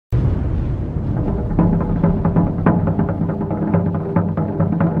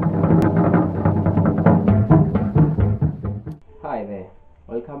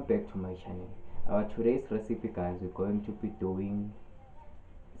welcome back to my channel. Our today's recipe, guys, we're going to be doing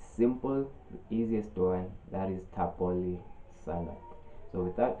simple, easiest one, that is tabouli salad. So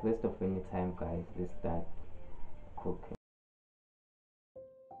without waste of any time, guys, let's start cooking.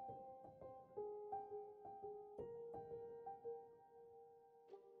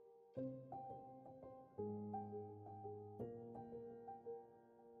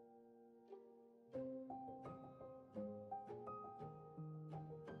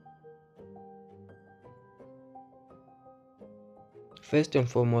 First and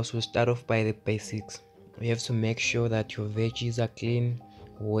foremost, we'll start off by the basics. We have to make sure that your veggies are clean,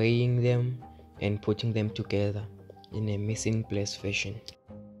 weighing them and putting them together in a missing place fashion.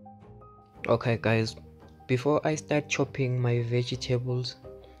 Okay guys, before I start chopping my vegetables,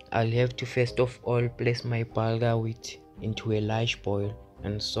 I'll have to first of all place my bulgur wheat into a large bowl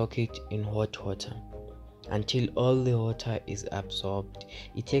and soak it in hot water until all the water is absorbed.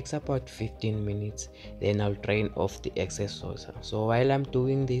 It takes about 15 minutes, then I'll drain off the excess water. So while I'm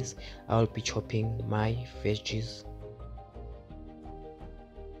doing this, I'll be chopping my veggies.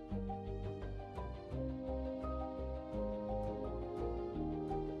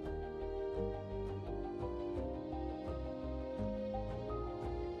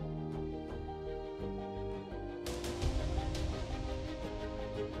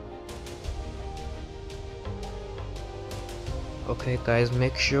 Okay guys,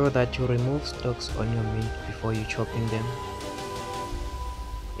 make sure that you remove stalks on your meat before you chopping them.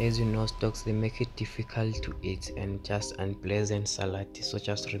 As you know, stalks, they make it difficult to eat and just unpleasant salad, so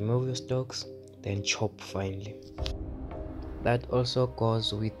just remove your stalks, then chop finely. That also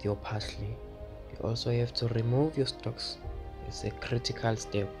goes with your parsley. You also have to remove your stalks. It's a critical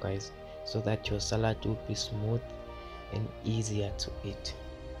step, guys, so that your salad will be smooth and easier to eat.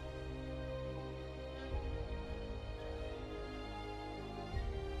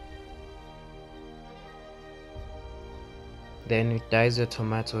 Then you dice your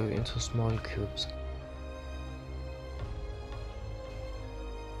tomato into small cubes.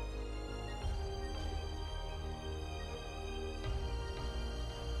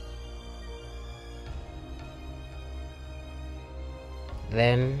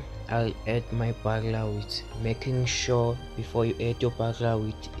 Then I'll add my bulgur wheat, making sure before you add your bulgur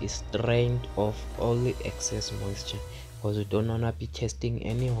wheat is drained off all the excess moisture, because you don't want to be testing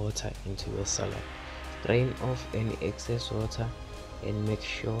any water into your salad. Drain off any excess water and make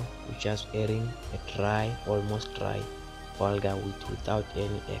sure you're just adding a dry, almost dry bulgur wheat without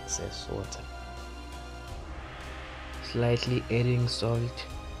any excess water. Slightly adding salt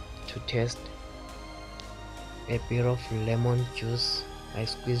to taste, a bit of lemon juice. I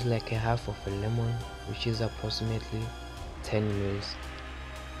squeeze like a half of a lemon, which is approximately 10 mils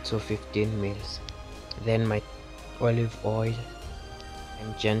to 15 mils. Then my olive oil,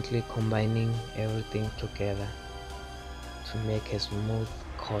 and gently combining everything together to make a smooth,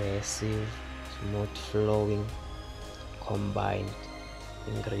 cohesive, smooth flowing combined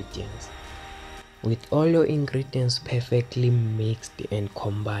ingredients. With all your ingredients perfectly mixed and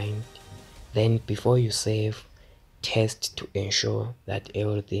combined, then before you serve, test to ensure that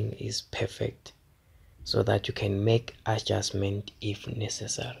everything is perfect so that you can make adjustment if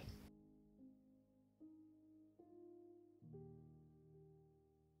necessary.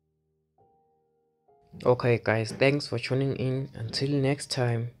 Okay guys, thanks for tuning in. Until next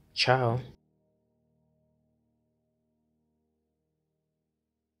time, ciao.